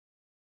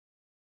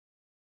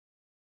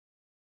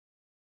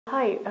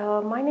Hi,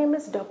 my name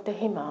is Dr.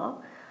 Hima.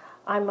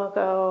 I'm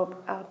a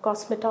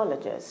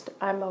cosmetologist.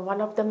 I'm one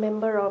of the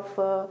member of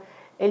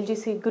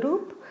LGC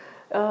group.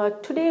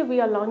 Today we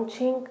are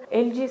launching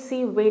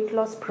LGC weight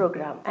loss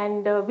program,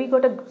 and we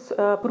got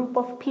a group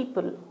of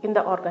people in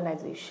the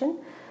organization.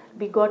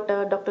 We got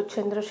Dr.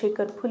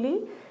 Chandrasekhar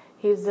Puli.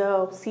 He's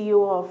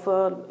CEO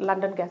of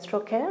London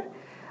Gastro.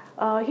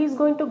 He's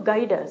going to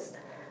guide us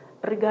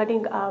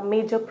regarding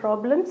major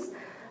problems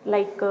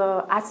like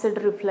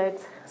acid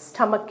reflux,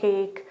 stomach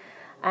ache,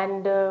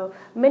 and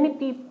many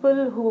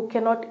people who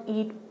cannot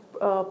eat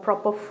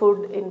proper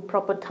food in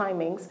proper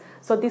timings.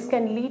 So this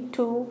can lead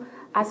to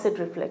acid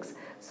reflux.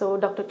 So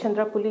Dr.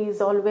 Chandrapuli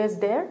is always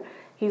there.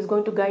 He's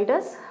going to guide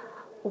us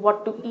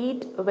what to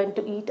eat, when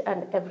to eat,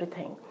 and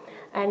everything.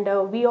 And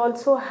we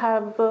also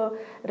have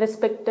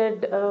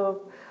respected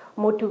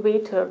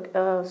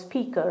motivator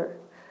speaker,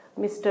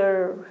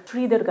 Mr.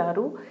 Sridhar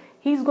Garu.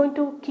 He's going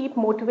to keep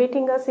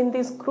motivating us in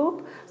this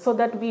group so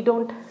that we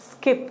don't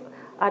skip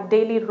our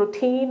daily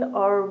routine,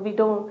 or we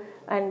don't,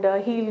 and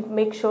he'll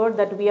make sure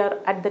that we are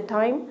at the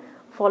time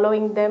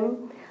following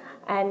them.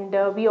 And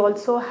we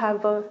also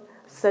have a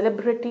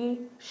celebrity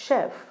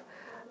chef,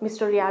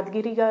 Mr.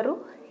 Yadgiri Garu,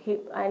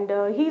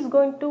 he's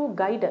going to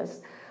guide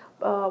us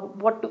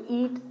what to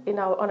eat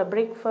on a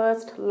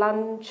breakfast,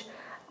 lunch,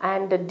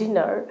 and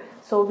dinner,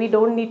 so we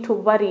don't need to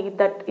worry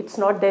that it's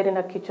not there in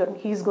a kitchen.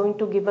 He's going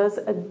to give us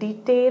a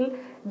detailed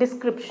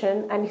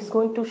description, and he's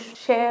going to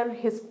share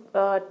his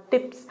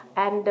tips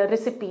and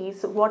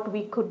recipes what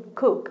we could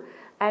cook.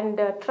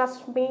 And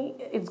trust me,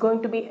 it's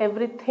going to be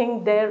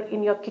everything there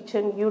in your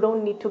kitchen. You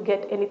don't need to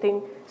get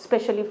anything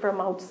specially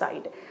from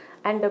outside.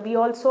 And we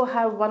also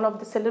have one of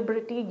the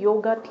celebrity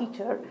yoga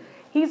teacher.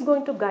 He's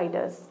going to guide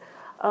us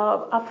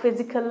a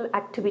physical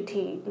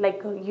activity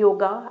like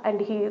yoga,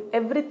 and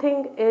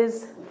everything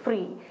is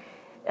free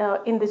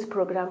in this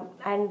program.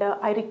 And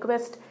I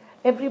request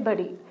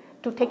everybody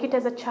to take it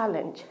as a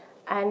challenge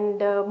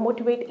and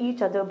motivate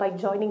each other by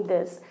joining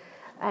this,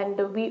 and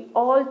we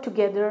all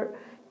together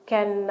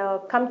can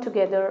come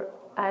together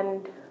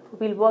and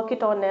we'll work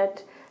it on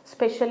it.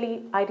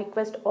 Especially I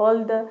request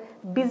all the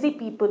busy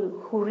people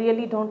who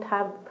really don't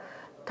have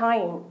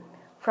time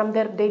from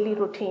their daily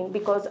routine,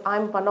 because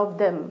I'm one of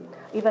them.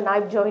 Even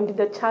I've joined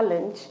the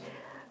challenge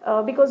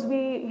because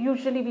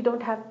we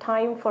don't have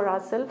time for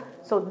ourselves.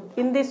 So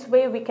in this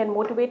way we can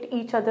motivate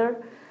each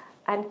other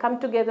and come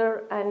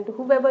together, and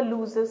whoever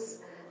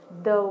loses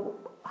the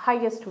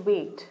highest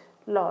weight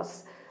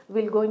loss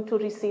will going to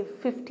receive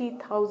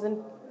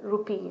 50,000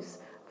 rupees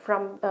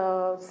from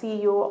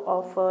CEO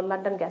of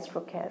London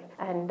Gastro.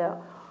 And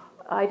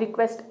I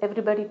request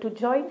everybody to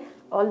join.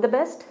 All the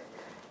best.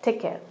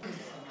 Take care.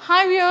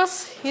 Hi viewers,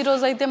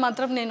 ఈరోజు అయితే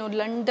మాత్రం నేను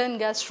London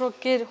gastro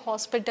care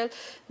hospital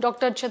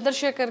doctor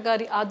Chandrasekhar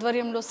గారి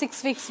ఆధ్వర్యంలో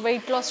 6 weeks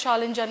weight loss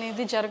challenge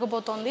అనేది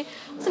జరగబోతోంది.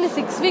 అసలు ఈ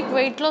 6 వీక్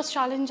వెయిట్ లాస్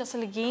ఛాలెంజ్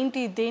అసలు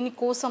ఏంటి,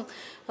 దేనికోసం,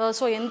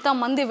 సో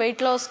ఎంతమంది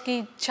వెయిట్ లాస్కి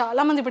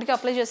చాలామంది ఇప్పటికీ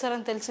అప్లై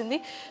చేశారని తెలిసింది.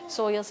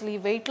 సో అసలు ఈ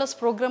వెయిట్ లాస్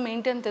ప్రోగ్రామ్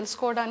ఏంటి అని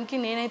తెలుసుకోవడానికి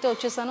నేనైతే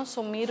వచ్చేసాను.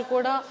 సో మీరు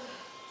కూడా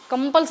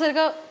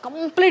కంపల్సరీగా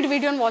కంప్లీట్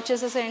వీడియోని వాచ్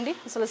చేసేసేయండి.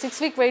 అసలు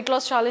 6 వీక్ వెయిట్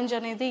లాస్ ఛాలెంజ్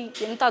అనేది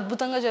ఎంత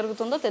అద్భుతంగా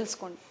జరుగుతుందో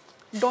తెలుసుకోండి.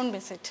 Don't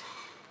miss it.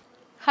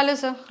 Hello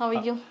sir, how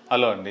are you?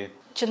 Hello అండి.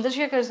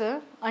 చంద్రశేఖర్ సార్,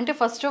 అంటే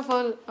first of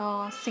all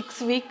 6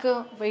 week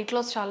weight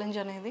loss challenge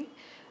అనేది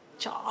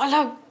చాలా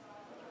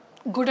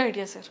గుడ్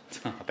ఐడియా సార్.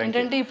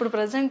 ఏంటంటే ఇప్పుడు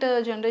ప్రజెంట్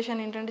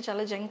జనరేషన్ ఏంటంటే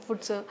చాలా జంక్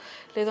ఫుడ్స్,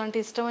 లేదంటే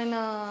ఇష్టమైన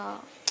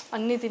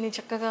అన్నీ తిని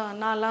చక్కగా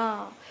నాలా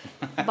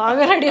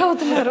బాగా రెడీ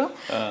అవుతున్నారు.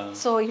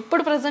 సో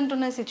ఇప్పుడు ప్రజెంట్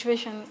ఉన్న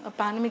సిచ్యువేషన్,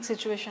 పాండమిక్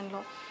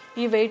సిచ్యువేషన్లో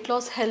ఈ వెయిట్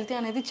లాస్ హెల్తీ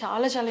అనేది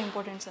చాలా చాలా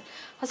ఇంపార్టెంట్ సార్.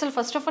 అసలు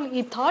ఫస్ట్ ఆఫ్ ఆల్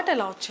ఈ థాట్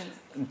ఎలా వచ్చింది?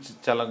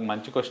 చాలా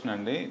మంచి క్వశ్చన్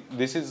అండి.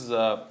 దిస్ ఈజ్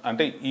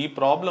అంటే ఈ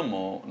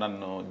ప్రాబ్లము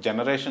నన్ను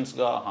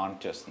జనరేషన్స్గా హాంట్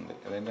చేస్తుంది.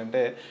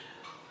 అదేంటంటే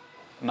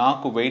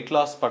నాకు వెయిట్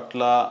లాస్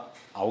పట్ల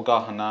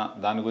అవగాహన,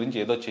 దాని గురించి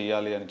ఏదో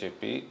చేయాలి అని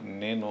చెప్పి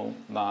నేను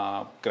నా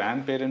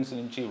గ్రాండ్ పేరెంట్స్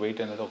నుంచి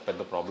వెయిట్ అనేది ఒక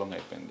పెద్ద ప్రాబ్లం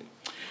అయిపోయింది.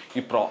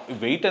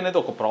 వెయిట్ అనేది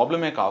ఒక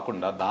ప్రాబ్లమే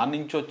కాకుండా దాని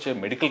నుంచి వచ్చే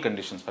medical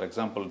conditions, for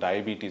example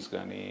diabetes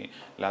కానీ,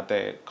 లేకపోతే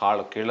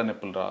కీళ్ళ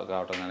నొప్పులు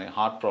రావడం కానీ,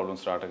 హార్ట్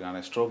ప్రాబ్లమ్స్ రావడం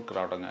కానీ, స్ట్రోక్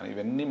రావడం కానీ,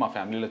 ఇవన్నీ మా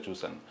ఫ్యామిలీలో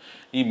చూశాను.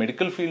 ఈ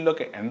మెడికల్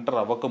ఫీల్డ్లోకి ఎంటర్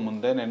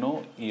అవ్వకముందే నేను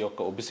ఈ యొక్క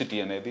ఒబిసిటీ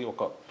అనేది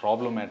ఒక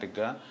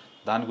ప్రాబ్లమాటిక్గా,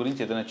 దాని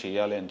గురించి ఏదైనా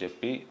చేయాలి అని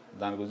చెప్పి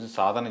దాని గురించి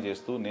సాధన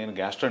చేస్తూ నేను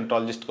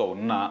గ్యాస్ట్రోఎంటాలజిస్ట్గా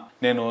ఉన్నా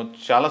నేను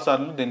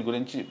చాలాసార్లు దీని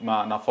గురించి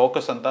నా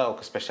ఫోకస్ అంతా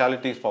ఒక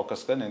స్పెషాలిటీ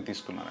ఫోకస్గా నేను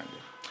తీసుకున్నానండి.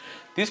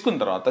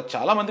 తీసుకున్న తర్వాత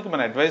చాలామందికి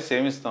మన అడ్వైస్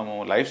ఏమిస్తాము,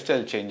 లైఫ్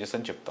స్టైల్ చేంజెస్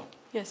అని చెప్తాం.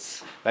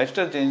 లైఫ్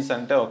స్టైల్ చేంజెస్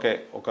అంటే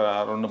ఒక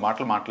 2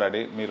 మాటలు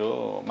మాట్లాడి మీరు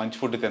మంచి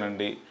ఫుడ్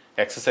తినండి,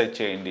 ఎక్సర్సైజ్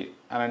చేయండి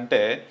అని అంటే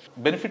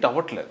బెనిఫిట్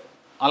అవ్వట్లేదు.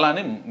 అలా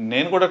అని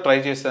నేను కూడా ట్రై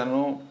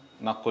చేశాను,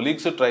 నా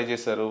కొలీగ్స్ ట్రై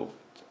చేశారు.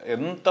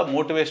 ఎంత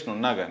మోటివేషన్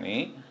ఉన్నా కానీ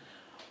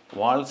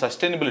వాళ్ళ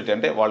సస్టైనబిలిటీ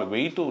అంటే వాళ్ళ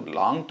వెయిట్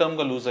లాంగ్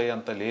టర్మ్గా లూజ్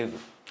అయ్యేంత లేదు.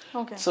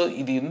 సో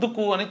ఇది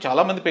ఎందుకు అని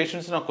చాలామంది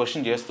పేషెంట్స్ నాకు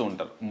క్వశ్చన్ చేస్తూ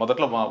ఉంటారు.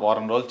 మొదట్లో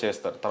వారం రోజులు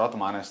చేస్తారు, తర్వాత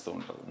మానేస్తూ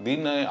ఉంటారు.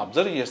 దీన్ని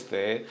అబ్జర్వ్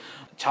చేస్తే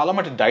చాలా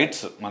మటు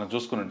డైట్స్ మనం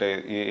చూసుకుంటే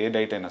ఏ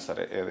డైట్ అయినా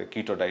సరే,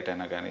 కీటో డైట్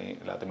అయినా కానీ,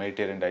 లేకపోతే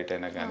మెడిటేరియన్ డైట్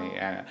అయినా కానీ,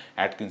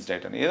 యాట్కిన్స్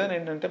డైట్ అయినా ఏదైనా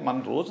ఏంటంటే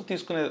మనం రోజు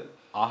తీసుకునే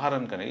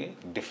ఆహారం కానీ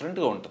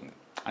డిఫరెంట్గా ఉంటుంది.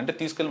 అంటే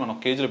తీసుకెళ్ళి మనం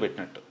కేజీలో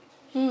పెట్టినట్టు.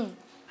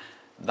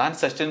 దాని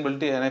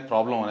సస్టైనబిలిటీ అనే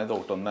ప్రాబ్లం అనేది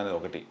ఒకటి ఉందనేది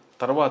ఒకటి.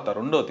 తర్వాత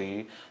రెండోది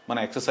మన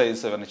ఎక్సర్సైజ్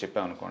ఏమైనా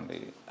చెప్పామనుకోండి,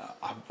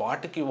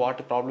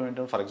 వాటి ప్రాబ్లం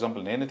ఏంటంటే, ఫర్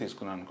ఎగ్జాంపుల్ నేనే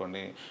తీసుకున్నాను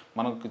అనుకోండి,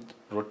 మనకు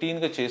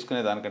రొటీన్గా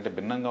చేసుకునే దానికంటే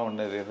భిన్నంగా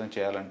ఉండేది ఏదైనా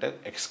చేయాలంటే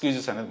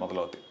ఎక్స్క్యూజెస్ అనేది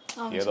మొదలవుతాయి.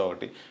 ఏదో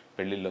ఒకటి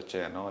పెళ్ళిళ్ళు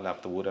వచ్చాయనో,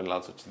 లేకపోతే ఊరు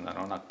వెళ్ళాల్సి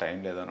వచ్చిందనో, నాకు టైం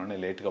లేదనో,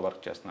 నేను లేట్గా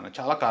వర్క్ చేస్తున్నానో,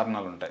 చాలా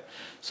కారణాలు ఉంటాయి.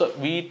 సో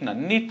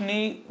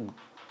వీటినన్నిటినీ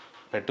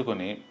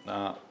పెట్టుకొని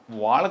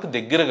వాళ్ళకి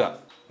దగ్గరగా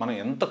మనం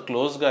ఎంత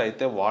క్లోజ్గా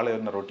అయితే వాళ్ళ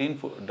ఏమైనా రొటీన్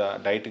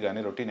డైట్ కానీ,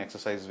 రొటీన్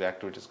ఎక్సర్సైజ్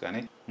యాక్టివిటీస్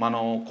కానీ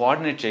మనం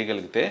కోఆర్డినేట్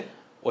చేయగలిగితే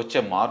వచ్చే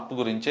మార్పు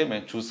గురించే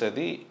మేము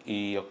చూసేది ఈ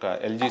యొక్క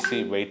LGC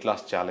weight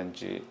loss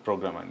challenge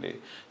programme అండి.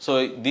 సో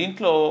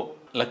దీంట్లో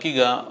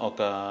లక్కీగా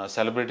ఒక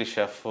సెలబ్రిటీ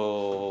షెఫ్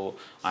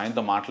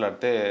ఆయనతో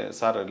మాట్లాడితే,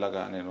 సార్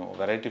ఇలాగా నేను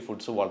వెరైటీ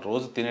ఫుడ్స్ వాళ్ళు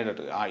రోజు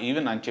తినేటట్టు,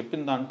 ఈవెన్ ఆయన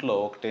చెప్పిన దాంట్లో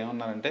ఒకటి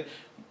ఏమన్నారంటే,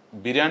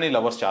 బిర్యానీ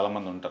లవర్స్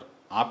చాలామంది ఉంటారు,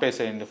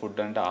 ఆపేసేయండి ఫుడ్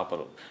అంటే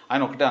ఆపరు.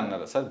 ఆయన ఒకటే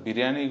అన్నారు, సార్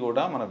బిర్యానీ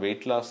కూడా మన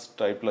వెయిట్ లాస్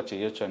టైప్లో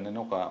చేయొచ్చు అని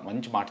ఒక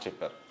మంచి మాట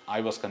చెప్పారు. I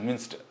was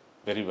convinced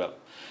very well.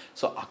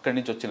 So అక్కడి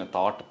నుంచి వచ్చిన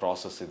థాట్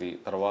ప్రాసెస్ ఇది.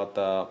 తర్వాత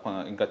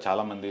ఇంకా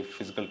చాలామంది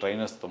ఫిజికల్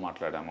ట్రైనర్స్తో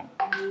మాట్లాడాము.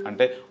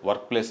 అంటే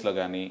వర్క్ ప్లేస్లో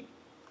కానీ,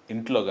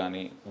 ఇంట్లో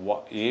కానీ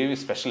ఏవి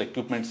స్పెషల్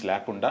ఎక్విప్మెంట్స్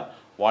లేకుండా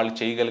వాళ్ళు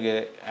చేయగలిగే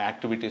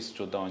యాక్టివిటీస్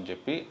చూద్దామని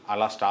చెప్పి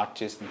అలా స్టార్ట్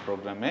చేసిన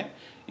ప్రోగ్రామే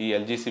ఈ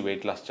LGC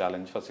weight loss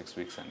challenge for 6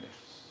 weeks అండి.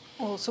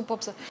 ఓ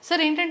సూపర్ సార్.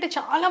 సార్ ఏంటంటే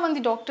చాలామంది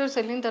డాక్టర్స్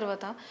వెళ్ళిన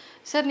తర్వాత,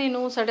 సార్ నేను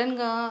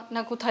సడన్గా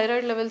నాకు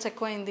థైరాయిడ్ లెవెల్స్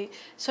ఎక్కువైంది,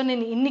 సో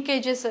నేను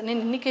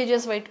ఇన్ని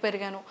కేజెస్ వెయిట్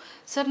పెరిగాను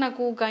సార్,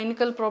 నాకు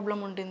గైనికల్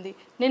ప్రాబ్లం ఉండింది,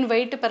 నేను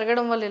వెయిట్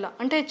పెరగడం వల్ల ఇలా,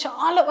 అంటే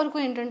చాలా వరకు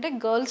ఏంటంటే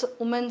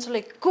ఉమెన్స్లో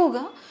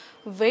ఎక్కువగా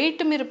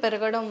వెయిట్ మీరు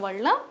పెరగడం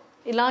వల్ల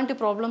ఇలాంటి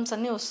ప్రాబ్లమ్స్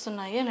అన్నీ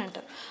వస్తున్నాయి అని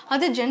అంటారు.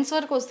 అదే జెంట్స్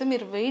వరకు వస్తే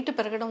మీరు వెయిట్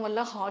పెరగడం వల్ల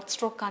హార్ట్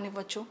స్ట్రోక్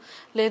కానివ్వచ్చు,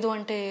 లేదు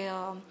అంటే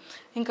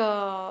ఇంకా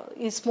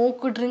ఈ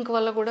స్మోక్ డ్రింక్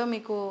వల్ల కూడా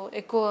మీకు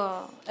ఎక్కువ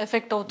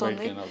ఎఫెక్ట్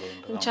అవుతుంది,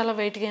 చాలా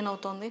వెయిట్ గెయిన్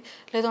అవుతుంది,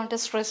 లేదు అంటే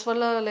స్ట్రెస్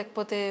వల్ల,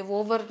 లేకపోతే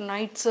ఓవర్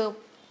నైట్స్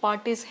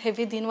పార్టీస్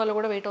హెవీ, దీనివల్ల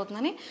కూడా వెయిట్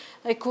అవుతుందని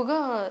ఎక్కువగా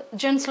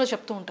జెంట్స్లో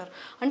చెప్తూ ఉంటారు.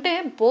 అంటే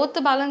బోత్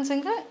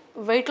బ్యాలెన్సింగ్గా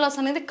వెయిట్ లాస్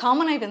అనేది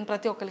కామన్ అయిపోయింది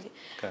ప్రతి ఒక్కరికి.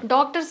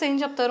 డాక్టర్స్ ఏం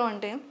చెప్తారు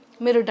అంటే,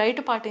 మీరు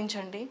డైట్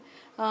పాటించండి,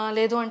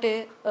 లేదు అంటే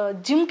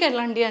జిమ్కి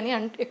వెళ్ళండి అని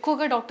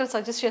ఎక్కువగా డాక్టర్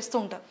సజెస్ట్ చేస్తూ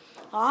ఉంటారు.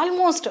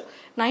 ఆల్మోస్ట్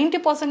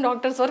 90%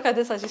 డాక్టర్స్ వరకు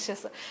అదే సజెస్ట్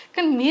చేస్తారు.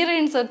 కానీ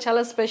మీరేంటి సార్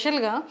చాలా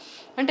స్పెషల్గా,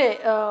 అంటే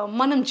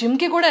మనం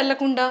జిమ్కి కూడా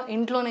వెళ్ళకుండా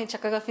ఇంట్లోనే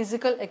చక్కగా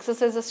ఫిజికల్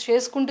ఎక్సర్సైజెస్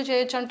చేసుకుంటూ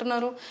చేయొచ్చు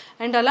అంటున్నారు.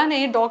 అండ్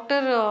అలానే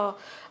డాక్టర్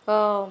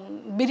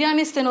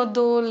బిర్యానీస్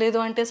తినొద్దు, లేదు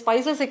అంటే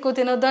స్పైసెస్ ఎక్కువ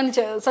తినొద్దు అని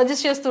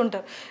సజెస్ట్ చేస్తూ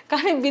ఉంటారు.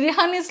 కానీ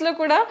బిర్యానీస్లో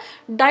కూడా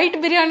డైట్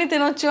బిర్యానీ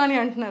తినొచ్చు అని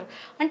అంటున్నారు.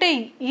 అంటే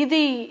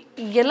ఇది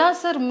ఎలా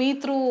సార్ మీ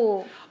త్రూ?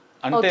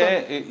 అంటే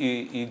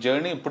ఈ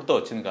జర్నీ ఇప్పుడుతో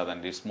వచ్చింది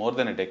కాదండి, it's more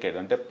than a decade.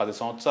 అంటే 10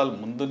 సంవత్సరాల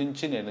ముందు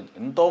నుంచి నేను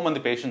ఎంతోమంది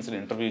పేషెంట్స్ని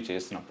ఇంటర్వ్యూ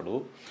చేసినప్పుడు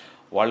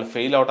వాళ్ళు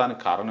ఫెయిల్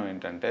అవడానికి కారణం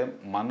ఏంటంటే,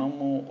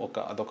 మనము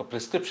అదొక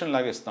ప్రిస్క్రిప్షన్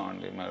లాగా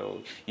ఇస్తామండి. మరి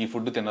ఈ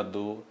ఫుడ్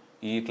తినద్దు,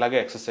 ఇట్లాగే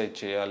ఎక్సర్సైజ్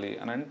చేయాలి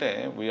అని అంటే,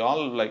 వి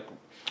ఆల్ లైక్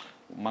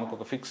మనకు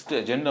ఒక ఫిక్స్డ్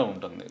ఎజెండా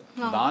ఉంటుంది.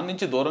 దాని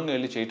నుంచి దూరంగా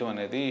వెళ్ళి చేయటం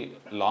అనేది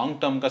లాంగ్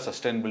టర్మ్గా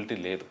సస్టైనబిలిటీ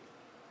లేదు.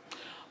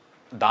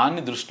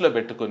 దాన్ని దృష్టిలో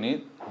పెట్టుకొని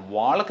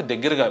వాళ్ళకి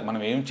దగ్గరగా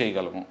మనం ఏం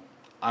చేయగలము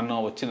అన్న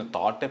వచ్చిన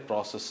థాటే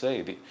ప్రాసెస్సే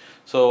ఇది.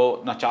 సో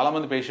నా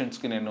చాలామంది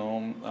పేషెంట్స్కి నేను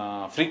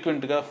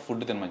ఫ్రీక్వెంట్గా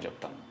ఫుడ్ తినమని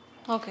చెప్తాను.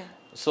 ఓకే.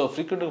 సో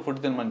ఫ్రీక్వెంట్గా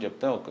ఫుడ్ తినమని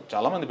చెప్తే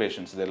చాలామంది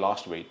patients they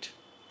last wait,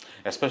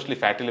 especially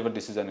fatty liver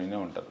disease అని వినే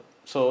ఉంటారు.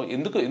 So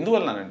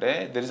ఎందువల్లనంటే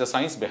there is a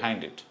science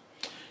behind it.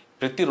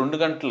 ప్రతి 2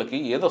 గంటలకి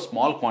ఏదో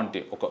స్మాల్ క్వాంటిటీ,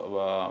 ఒక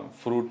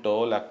ఫ్రూటో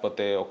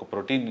లేకపోతే ఒక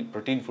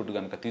ప్రోటీన్ ఫుడ్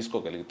కనుక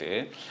తీసుకోగలిగితే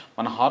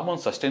మన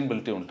హార్మోన్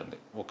సస్టైనబిలిటీ ఉంటుంది.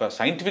 ఒక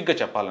సైంటిఫిక్గా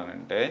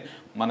చెప్పాలనంటే,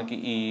 మనకి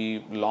ఈ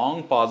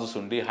లాంగ్ పాజెస్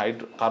ఉండి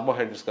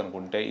కార్బోహైడ్రేట్స్ కనుక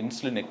ఉంటే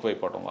ఇన్సులిన్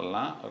ఎక్కువైపోవడం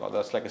వలన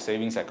దట్స్ లైక్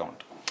సేవింగ్స్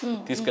అకౌంట్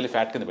తీసుకెళ్లి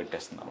ఫ్యాట్ కింద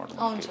పెట్టేస్తుంది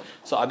అనమాట.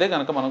 సో అదే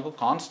కనుక మనకు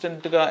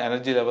కాన్స్టెంట్గా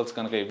ఎనర్జీ లెవెల్స్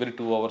కనుక ఎవ్రీ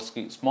 2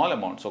 అవర్స్కి స్మాల్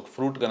అమౌంట్స్ ఒక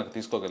ఫ్రూట్ కనుక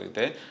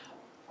తీసుకోగలిగితే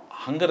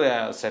హంగర్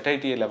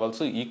సెటైటీ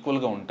లెవెల్స్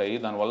ఈక్వల్గా ఉంటాయి.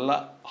 దానివల్ల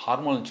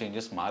హార్మోన్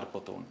చేంజెస్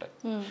మారిపోతూ ఉంటాయి.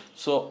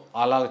 సో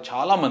అలా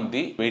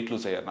చాలామంది వెయిట్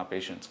లూజ్ అయ్యారు నా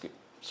పేషెంట్స్కి.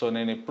 సో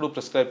నేను ఎప్పుడు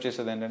ప్రిస్క్రైబ్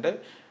చేసేది ఏంటంటే,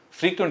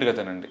 ఫ్రీక్వెంట్గా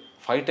తినండి,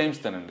 5 times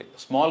తినండి,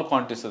 స్మాల్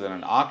క్వాంటిటీస్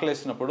తినండి.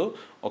 ఆకలేసినప్పుడు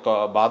ఒక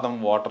బాదం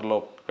వాటర్లో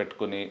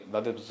పెట్టుకుని,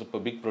 that is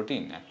big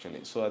protein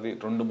actually. So అది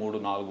 2,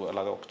 3, 4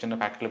 అలాగా ఒక చిన్న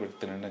ప్యాకెట్లో పెట్టి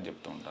తినండి అని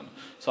చెప్తూ ఉంటాను.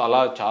 సో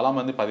అలా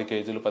చాలామంది 10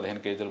 kgs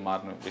 15 kgs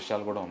మారిన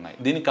విషయాలు కూడా ఉన్నాయి.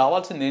 దీనికి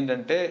కావాల్సింది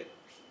ఏంటంటే,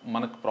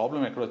 మనకు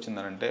ప్రాబ్లం ఎక్కడ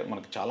వచ్చిందనంటే,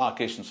 మనకి చాలా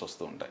అకేషన్స్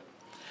వస్తూ ఉంటాయి.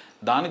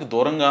 దానికి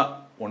దూరంగా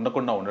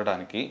ఉండకుండా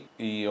ఉండడానికి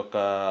ఈ యొక్క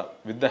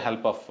with the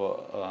help of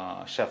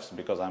chefs,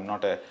 because I'm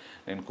not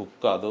నేను కుక్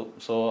కాదు.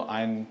 సో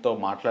ఆయనతో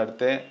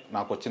మాట్లాడితే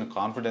నాకు వచ్చిన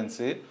కాన్ఫిడెన్స్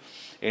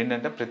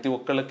ఏంటంటే, ప్రతి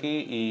ఒక్కళ్ళకి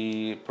ఈ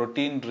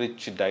ప్రోటీన్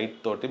రిచ్ డైట్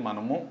తోటి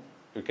మనము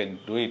you can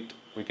do it,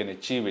 we can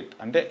achieve it.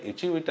 అంటే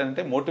అచీవ్ ఇట్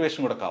అంటే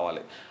మోటివేషన్ కూడా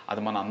కావాలి,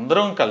 అది మన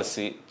అందరం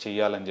కలిసి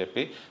చెయ్యాలని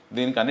చెప్పి.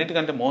 దీనికి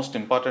అన్నిటికంటే మోస్ట్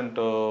ఇంపార్టెంట్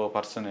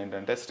పర్సన్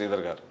ఏంటంటే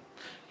శ్రీధర్ గారు.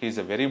 He's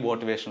a very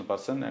motivational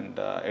person and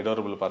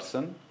adorable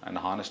person and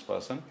honest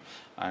person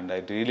and I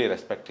really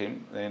respect him.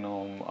 నేను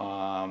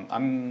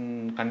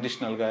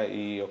అన్కండిషనల్గా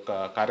ఈ యొక్క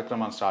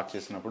కార్యక్రమాన్ని స్టార్ట్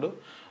చేసినప్పుడు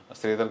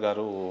శ్రీధర్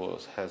గారు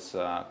has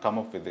come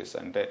up with this.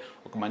 అంటే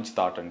ఒక మంచి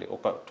థాట్ అండి.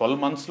 ఒక 12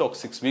 monthsలో ఒక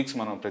 6 weeks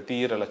మనం ప్రతి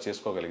ఇయర్ అలా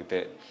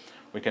చేసుకోగలిగితే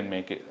వీ కెన్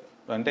మేక్ ఇట్.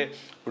 అంటే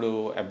ఇప్పుడు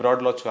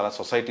అబ్రాడ్లో చాలా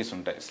సొసైటీస్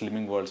ఉంటాయి,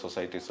 స్లిమ్మింగ్ వరల్డ్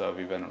సొసైటీస్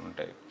అవి ఇవన్నీ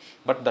ఉంటాయి.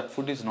 But that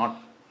food is not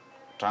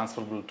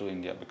transferable to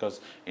India because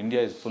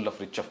India is full of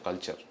rich of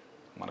culture.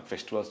 మనకు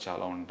ఫెస్టివల్స్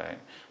చాలా ఉంటాయి,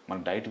 మన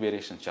డైట్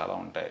వేరియేషన్స్ చాలా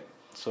ఉంటాయి.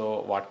 సో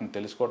వాటిని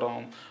తెలుసుకోవడం,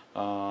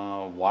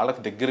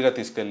 వాళ్ళకి దగ్గరగా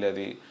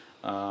తీసుకెళ్ళేది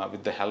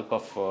with the help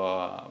of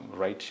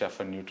right chef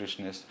and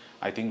nutritionist,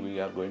 I think we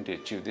are going to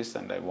achieve this.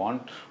 And I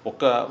want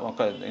ఒక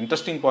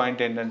ఇంట్రెస్టింగ్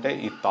పాయింట్ ఏంటంటే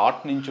ఈ థాట్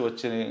నుంచి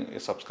వచ్చే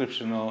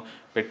సబ్స్క్రిప్షన్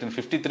పెట్టిన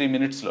 53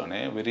 minutesలోనే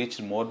we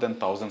reached more than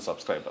 1,000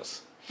 subscribers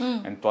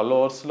and 12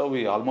 hours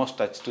we almost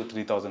touched to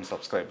 3,000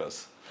 subscribers.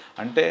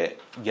 అంటే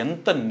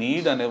ఎంత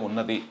need అనేది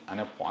ఉన్నది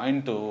అనే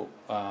పాయింట్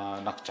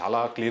నాకు చాలా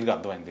క్లియర్గా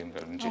అర్థమైంది దీని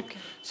గురించి.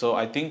 సో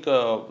ఐ థింక్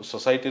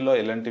సొసైటీలో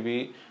ఇలాంటివి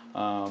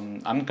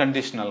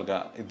అన్కండిషనల్గా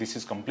దిస్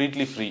ఈజ్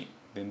కంప్లీట్లీ ఫ్రీ,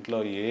 దీంట్లో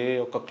ఏ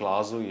ఒక్క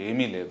క్లాజు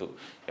ఏమీ లేదు.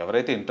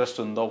 ఎవరైతే ఇంట్రెస్ట్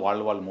ఉందో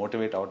వాళ్ళు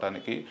మోటివేట్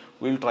అవడానికి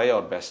will try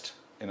our best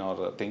in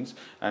our things.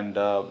 And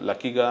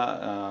లక్కీగా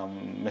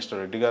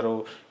మిస్టర్ రెడ్డి గారు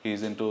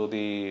he's in to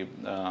the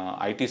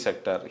IT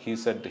sector. He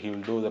said he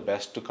will do the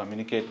best to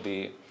communicate the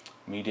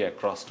media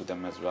across to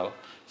them as well.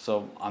 So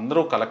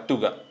అందరూ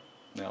కలెక్టివ్గా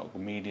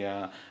media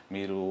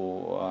మీరు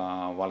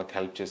వాళ్ళకి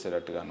help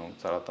చేసేటట్టుగాను,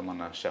 తర్వాత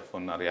మన chef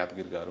ఉన్నారు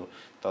యాదగిరి గారు,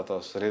 తర్వాత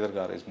శ్రీధర్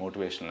గారు ఈజ్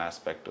మోటివేషనల్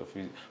ఆస్పెక్ట్,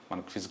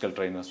 మనకు ఫిజికల్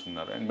ట్రైనర్స్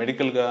ఉన్నారు, అండ్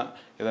మెడికల్గా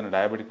ఏదైనా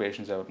డయాబెటిక్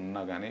పేషెంట్స్ ఎవరు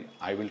ఉన్నా కానీ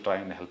I will try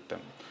and help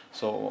them.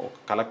 So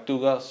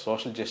కలెక్టివ్గా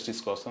social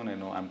justice కోసం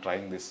నేను I'm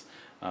trying this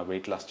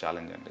weight loss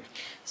challenge అండి.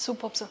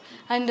 Super sir.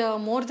 And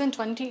more than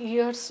 20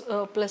 years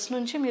plus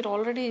నుంచి మీరు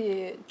ఆల్రెడీ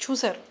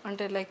చూసారు,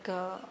 అంటే లైక్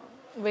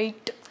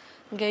వెయిట్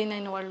గెయిన్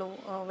అయిన వాళ్ళు,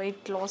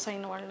 వెయిట్ లాస్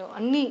అయిన వాళ్ళు,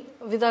 అన్ని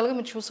విధాలుగా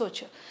మీరు చూసి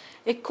వచ్చారు.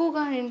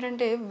 ఎక్కువగా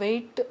ఏంటంటే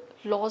వెయిట్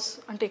లాస్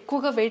అంటే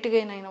ఎక్కువగా వెయిట్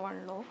గెయిన్ అయిన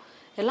వాళ్ళు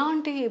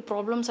ఎలాంటి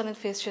ప్రాబ్లమ్స్ అనేది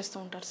ఫేస్ చేస్తూ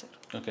ఉంటారు sir?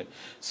 Okay,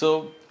 so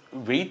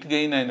weight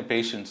gain అయిన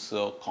పేషెంట్స్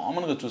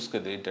కామన్గా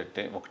చూసుకునేది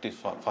ఏంటంటే ఒకటి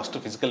ఫస్ట్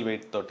ఫిజికల్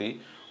వెయిట్ తోటి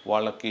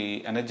వాళ్ళకి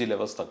ఎనర్జీ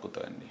లెవెల్స్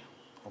తగ్గుతాయండి.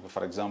 ఒక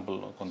ఫర్ ఎగ్జాంపుల్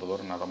కొంత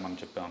దూరం నడమని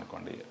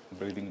చెప్పామనుకోండి,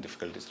 బ్రీదింగ్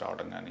డిఫికల్టీస్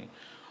రావడం కానీ,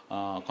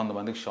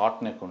 కొంతమందికి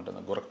షార్ట్ నెక్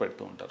ఉంటుంది, గురక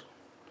పెడుతూ ఉంటారు.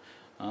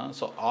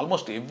 సో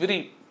ఆల్మోస్ట్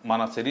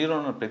మన శరీరంలో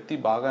ఉన్న ప్రతి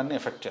భాగాన్ని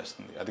ఎఫెక్ట్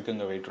చేస్తుంది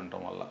అధికంగా వెయిట్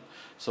ఉండటం వల్ల.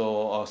 సో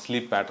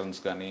స్లీప్ ప్యాటర్న్స్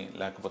కానీ,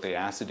 లేకపోతే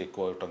యాసిడ్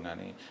ఎక్కువ అవటం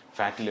కానీ,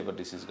 ఫ్యాటీ లివర్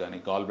డిసీజ్ కానీ,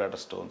 గాల్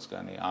బ్లాడర్ స్టోన్స్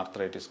కానీ,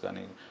 ఆర్థరైటిస్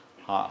కానీ,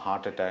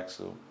 heart attacks,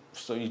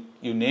 so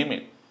you name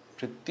it,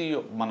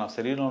 మన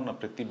శరీరంలో ఉన్న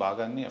ప్రతి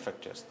భాగాన్ని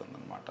ఎఫెక్ట్ చేస్తుంది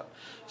అనమాట.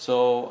 So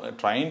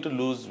trying to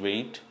lose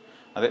weight,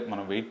 అదే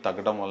మనం వెయిట్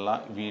తగ్గడం వల్ల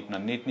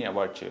వీటినన్నిటిని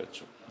అవాయిడ్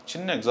చేయొచ్చు.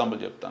 చిన్న ఎగ్జాంపుల్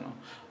చెప్తాను.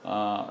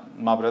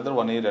 మా brother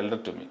 1 year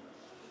elder to me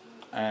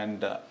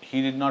and he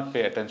did not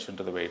pay attention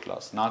to the weight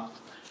loss.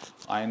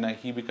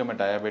 He became a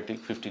diabetic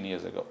 15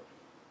 years ago.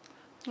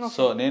 Okay.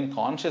 So నేను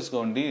కాన్షియస్గా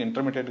ఉండి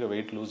ఇంటర్మీడియట్గా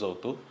వెయిట్ లూజ్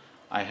అవుతూ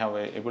I have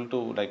able to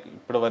like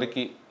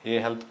ఇప్పటివరకు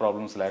ఏ health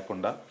problems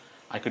లేకుండా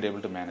I could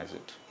able to manage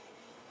it.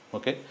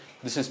 Okay,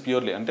 this is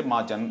purely అంటే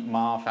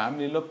మా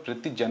ఫ్యామిలీలో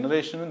ప్రతి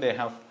generation they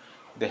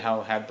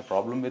have had the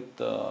problem with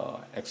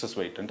excess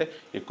wait. అంటే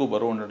ఎక్కువ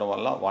బరువు ఉండడం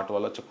వల్ల వాటి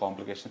వల్ల వచ్చే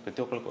కాంప్లికేషన్స్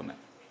ప్రతి ఒక్కరికి ఉన్నాయి.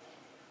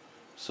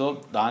 సో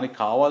దానికి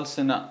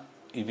కావాల్సిన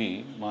ఇవి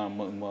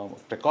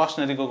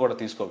ప్రికాషనరీగా కూడా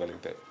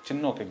తీసుకోగలిగితే,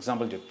 చిన్న ఒక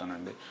ఎగ్జాంపుల్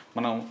చెప్తానండి.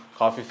 మనం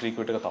కాఫీ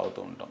ఫ్రీక్వెంట్గా తాగుతూ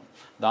ఉంటాం,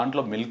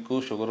 దాంట్లో మిల్క్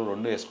షుగర్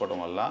 2 వేసుకోవడం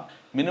వల్ల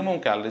మినిమం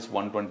క్యాలరీస్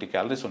 120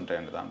 calories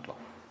ఉంటాయండి దాంట్లో.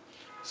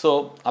 సో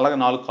అలాగే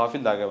 4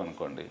 కాఫీలు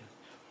తాగామనుకోండి,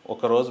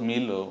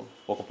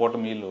 ఒక పూట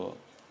మీలు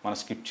మనం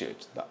స్కిప్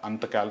చేయొచ్చు,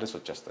 అంత క్యాలరీస్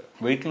వచ్చేస్తాయి.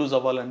 వెయిట్ లూజ్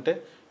అవ్వాలంటే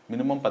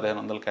మినిమం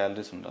 1,500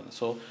 calories ఉండాలి.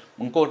 సో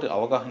ఇంకోటి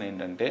అవగాహన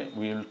ఏంటంటే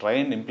we will try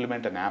and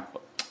implement an app.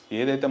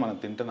 ఏదైతే మనం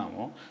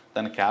తింటున్నామో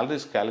దాని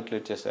క్యాలరీస్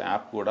క్యాలిక్యులేట్ చేసే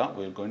యాప్ కూడా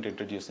we are going to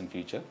introduce in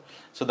future.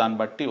 So దాన్ని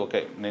బట్టి ఓకే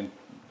నేను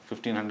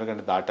 1,500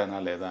 కంటే దాటానా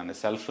లేదా అనే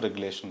సెల్ఫ్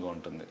రెగ్యులేషన్గా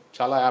ఉంటుంది.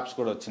 చాలా యాప్స్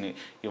కూడా వచ్చినాయి,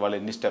 ఇవాళ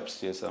ఎన్ని స్టెప్స్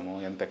చేసాము,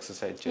 ఎంత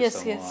ఎక్సర్సైజ్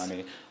చేసాము అని.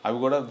 అవి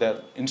కూడా they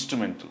are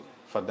instrumental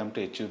for them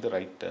to achieve the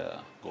right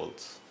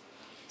goals.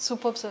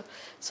 Super sir.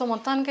 So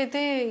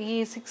మొత్తానికైతే ఈ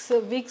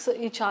 6 weeks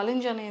ఈ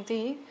ఛాలెంజ్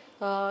అనేది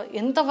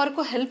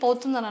ఎంతవరకు హెల్ప్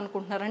అవుతుందని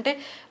అనుకుంటున్నారు? అంటే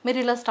మీరు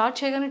ఇలా స్టార్ట్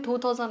చేయగానే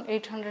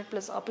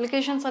 2,800+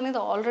 అప్లికేషన్స్ అనేది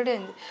ఆల్రెడీ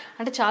అయింది.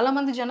 అంటే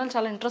చాలామంది జనాలు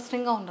చాలా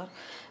ఇంట్రెస్టింగ్గా ఉన్నారు.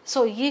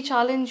 సో ఈ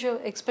ఛాలెంజ్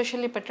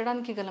ఎస్పెషల్లీ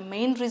పెట్టడానికి గల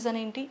మెయిన్ రీజన్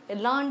ఏంటి?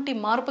 ఎలాంటి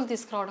మార్పులు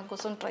తీసుకురావడం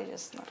కోసం ట్రై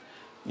చేస్తున్నారు?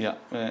 యా,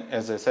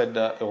 యాజ్ ఐ సెడ్,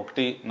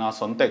 ఒకటి నా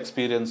సొంత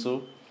ఎక్స్పీరియన్సు.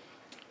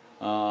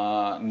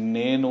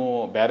 నేను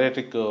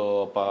బ్యారియాట్రిక్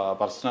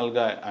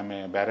పర్సనల్గా I'm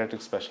a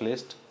bariatric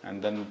specialist. And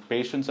then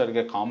patients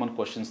అడిగే కామన్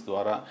క్వశ్చన్స్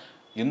ద్వారా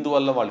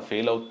ఎందువల్ల వాళ్ళు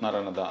ఫెయిల్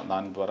అవుతున్నారన్న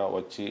దాని ద్వారా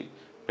వచ్చి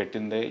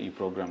పెట్టిందే ఈ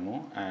programme.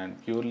 And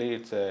purely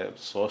it's a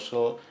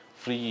social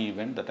free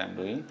event that I'm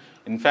doing.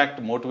 In fact,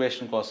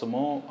 motivation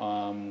kosamu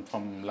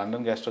from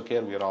London Gastro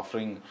Care we are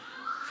offering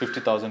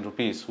 50,000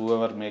 rupees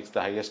whoever makes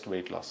the highest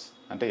weight loss.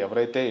 అంటే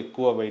ఎవరైతే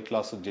ఎక్కువ వెయిట్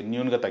లాస్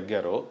జెన్యూన్గా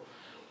తగ్గారో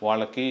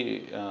వాళ్ళకి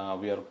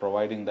we are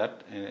providing that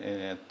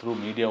through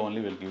media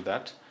only will give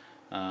that.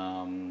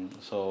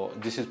 So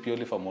this is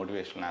purely for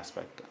motivational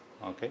aspect.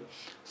 Okay,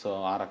 so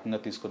ఆ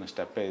రకంగా తీసుకునే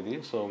step ఇది.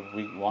 So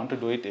we want to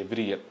do it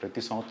every year,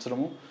 ప్రతి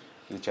సంవత్సరము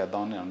ఇది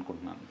చేద్దామని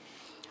అనుకుంటున్నాను.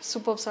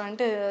 సూపర్ సార్,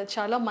 అంటే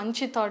చాలా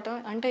మంచి థాట్.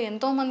 అంటే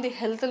ఎంతోమంది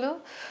హెల్త్లో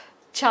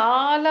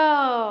చాలా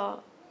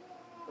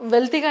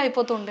వెల్తీగా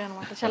అయిపోతూ ఉంటాయి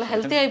అనమాట, చాలా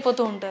హెల్తీ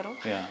అయిపోతూ ఉంటారు.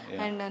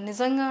 అండ్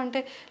నిజంగా అంటే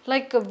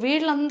లైక్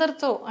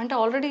వీళ్ళందరితో అంటే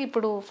ఆల్రెడీ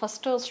ఇప్పుడు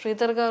ఫస్ట్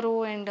శ్రీధర్ గారు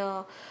అండ్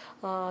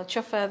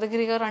చెఫ్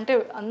యాదగిరి గారు అంటే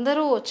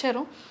అందరూ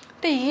వచ్చారు.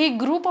 అంటే ఈ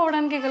గ్రూప్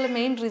అవడానికి గల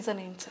మెయిన్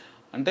రీజన్ ఏంటి సార్?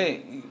 అంటే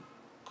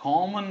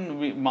కామన్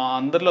మా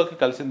అందరిలోకి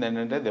కలిసింది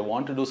ఏంటంటే they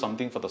want to do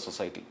something for the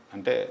society.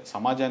 అంటే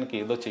సమాజానికి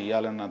ఏదో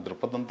చెయ్యాలన్న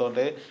దృక్పథంతో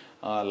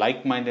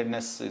like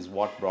mindedness is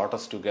what brought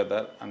us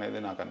together అనేది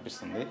నాకు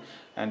అనిపిస్తుంది.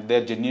 And they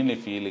are genuinely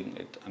feeling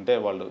it. అంటే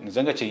వాళ్ళు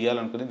నిజంగా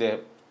చెయ్యాలనుకుని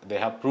they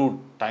have proved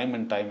time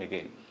and time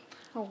again.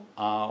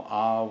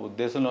 ఆ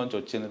ఉద్దేశంలోంచి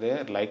వచ్చినదే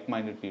లైక్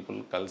మైండెడ్ పీపుల్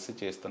కలిసి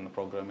చేస్తున్న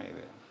ప్రోగ్రామే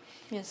ఇది.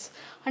 ఎస్,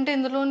 అంటే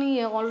ఇందులోని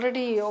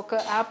ఆల్రెడీ ఒక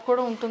యాప్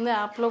కూడా ఉంటుంది.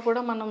 యాప్లో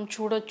కూడా మనం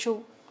చూడొచ్చు,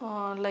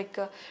 లైక్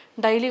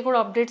డైలీ కూడా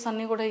అప్డేట్స్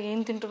అన్నీ కూడా ఏం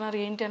తింటున్నారు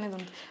ఏంటి అనేది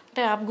ఉంది.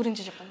 అంటే యాప్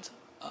గురించి చెప్పండి సార్.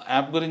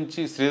 యాప్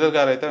గురించి శ్రీధర్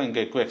గారు అయితే ఇంకా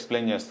ఎక్కువ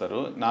ఎక్స్ప్లెయిన్ చేస్తారు.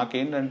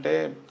 నాకేంటంటే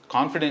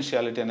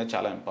కాన్ఫిడెన్షియాలిటీ అనేది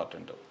చాలా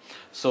ఇంపార్టెంట్.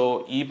 సో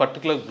ఈ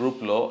పర్టికులర్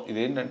గ్రూప్లో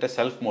ఇదేంటంటే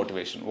సెల్ఫ్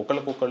మోటివేషన్,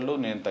 ఒకళ్ళకొకళ్ళు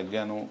నేను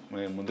తగ్గాను,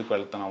 నేను ముందుకు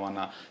వెళ్తున్నాము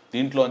అన్న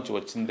దీంట్లోంచి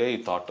వచ్చిందే ఈ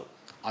థాట్.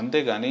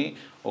 అంతేగాని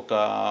ఒక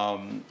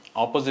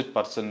ఆపోజిట్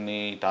పర్సన్ని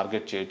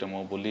టార్గెట్ చేయటము,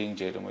 బుల్లింగ్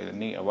చేయటము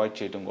ఇవన్నీ అవాయిడ్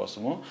చేయడం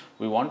కోసము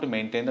we want to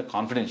maintain the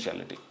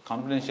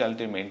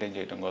confidentiality maintain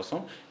చేయడం కోసం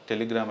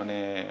టెలిగ్రామ్ అనే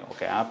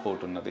ఒక యాప్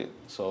ఒకటి ఉన్నది.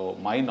 So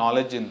my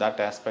knowledge in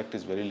that aspect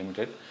is very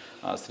limited.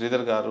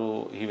 Sridhar గారు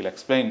he will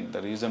explain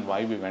the reason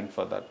why we went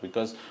for that.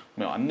 Because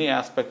మేము అన్ని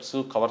ఆస్పెక్ట్స్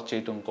కవర్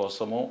చేయటం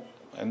కోసము,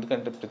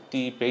 ఎందుకంటే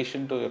ప్రతి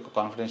పేషెంట్ యొక్క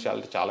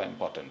కాన్ఫిడెన్షియాలిటీ చాలా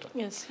ఇంపార్టెంట్.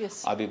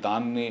 అది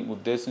దాన్ని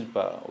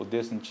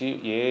ఉద్దేశించి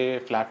ఏ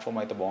ప్లాట్ఫామ్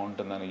అయితే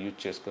బాగుంటుందని యూజ్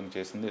చేసుకొని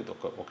చేసింది ఇది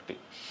ఒకటి.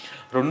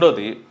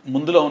 రెండోది,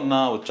 ముందులో ఉన్న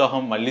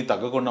ఉత్సాహం మళ్ళీ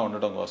తగ్గకుండా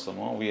ఉండడం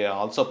కోసము వీఆర్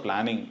ఆల్సో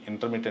ప్లానింగ్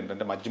ఇంటర్మీడియట్,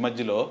 అంటే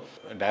మధ్యలో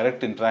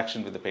direct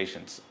interaction with the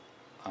patients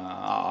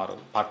are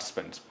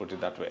participants, put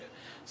it that way.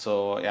 So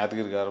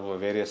Yadagiri గారు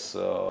వేరియస్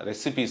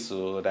రెసిపీస్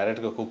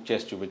డైరెక్ట్గా కుక్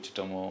చేసి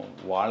చూపించటము,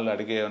 వాళ్ళు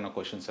అడిగే ఏమైనా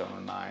క్వశ్చన్స్ ఏమైనా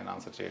ఉన్నా ఆయన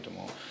ఆన్సర్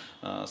చేయటము,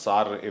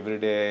 sir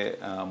everyday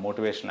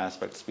motivational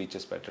aspect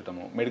speeches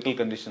పెట్టడము, మెడికల్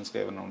కండిషన్స్గా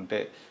ఏమైనా ఉంటే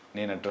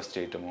నేను అడ్రస్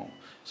చేయటము.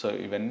 సో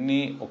ఇవన్నీ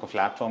ఒక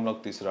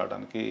ప్లాట్ఫామ్లోకి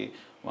తీసుకురావడానికి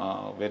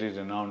very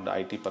renowned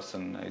IT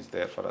person is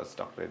there for us,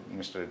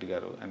 Mr. Reddy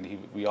garu, and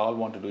we all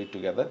want to do it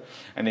together.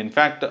 And in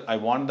fact, I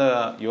want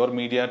your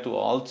media to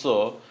also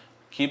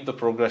keep the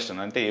progression.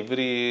 అంటే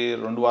every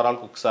 2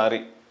 వారాలకు ఒకసారి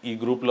ఈ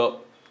గ్రూప్లో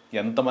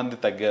ఎంతమంది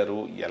తగ్గారు,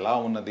 ఎలా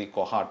ఉన్నది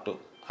కోహార్ట్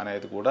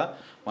అనేది కూడా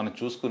మనం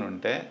చూసుకుని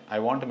ఉంటే I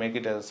want make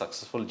it as a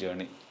successful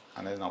journey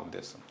అనేది నా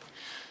ఉద్దేశం.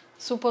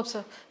 Super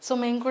sir. సో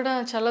మేము కూడా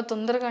చాలా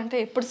తొందరగా, అంటే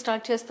ఎప్పుడు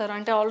స్టార్ట్ చేస్తారు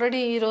అంటే ఆల్రెడీ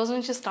ఈ రోజు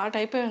నుంచి స్టార్ట్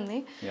అయిపోయింది.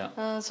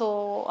 సో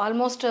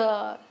ఆల్మోస్ట్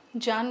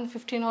Jan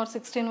 15 or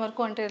 16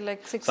 వరకు, అంటే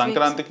లైక్ 6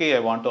 సంక్రాంతికి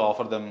I want to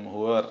offer them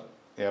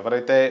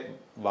ఎవరైతే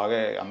బాగా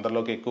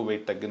అందరిలోకి ఎక్కువ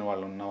వెయిట్ తగ్గిన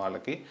వాళ్ళు ఉన్న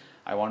వాళ్ళకి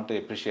I want to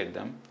appreciate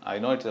them. I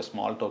know it's a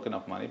small token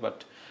of money, but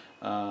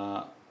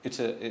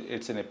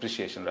it's an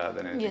appreciation rather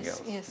than anything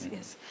else.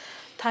 Yes.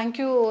 Thank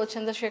you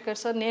Chandrasekhar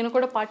sir. నేను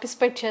కూడా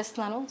participate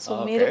చేస్తున్నాను. సో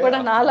మీరు కూడా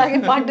నాలాగే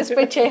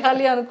పార్టిసిపేట్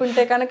చేయాలి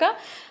అనుకుంటే కనుక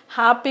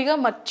హ్యాపీగా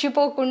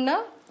మర్చిపోకుండా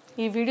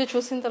ఈ వీడియో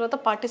చూసిన తర్వాత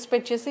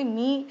పార్టిసిపేట్ చేసి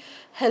మీ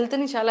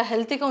హెల్త్ని చాలా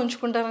హెల్తీగా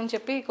ఉంచుకుంటారని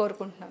చెప్పి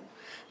కోరుకుంటున్నాను.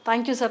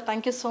 Thank you sir.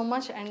 Thank you so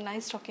much and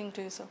nice talking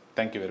to you sir.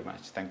 Thank you very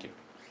much. Thank you.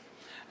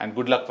 And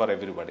good luck for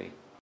everybody.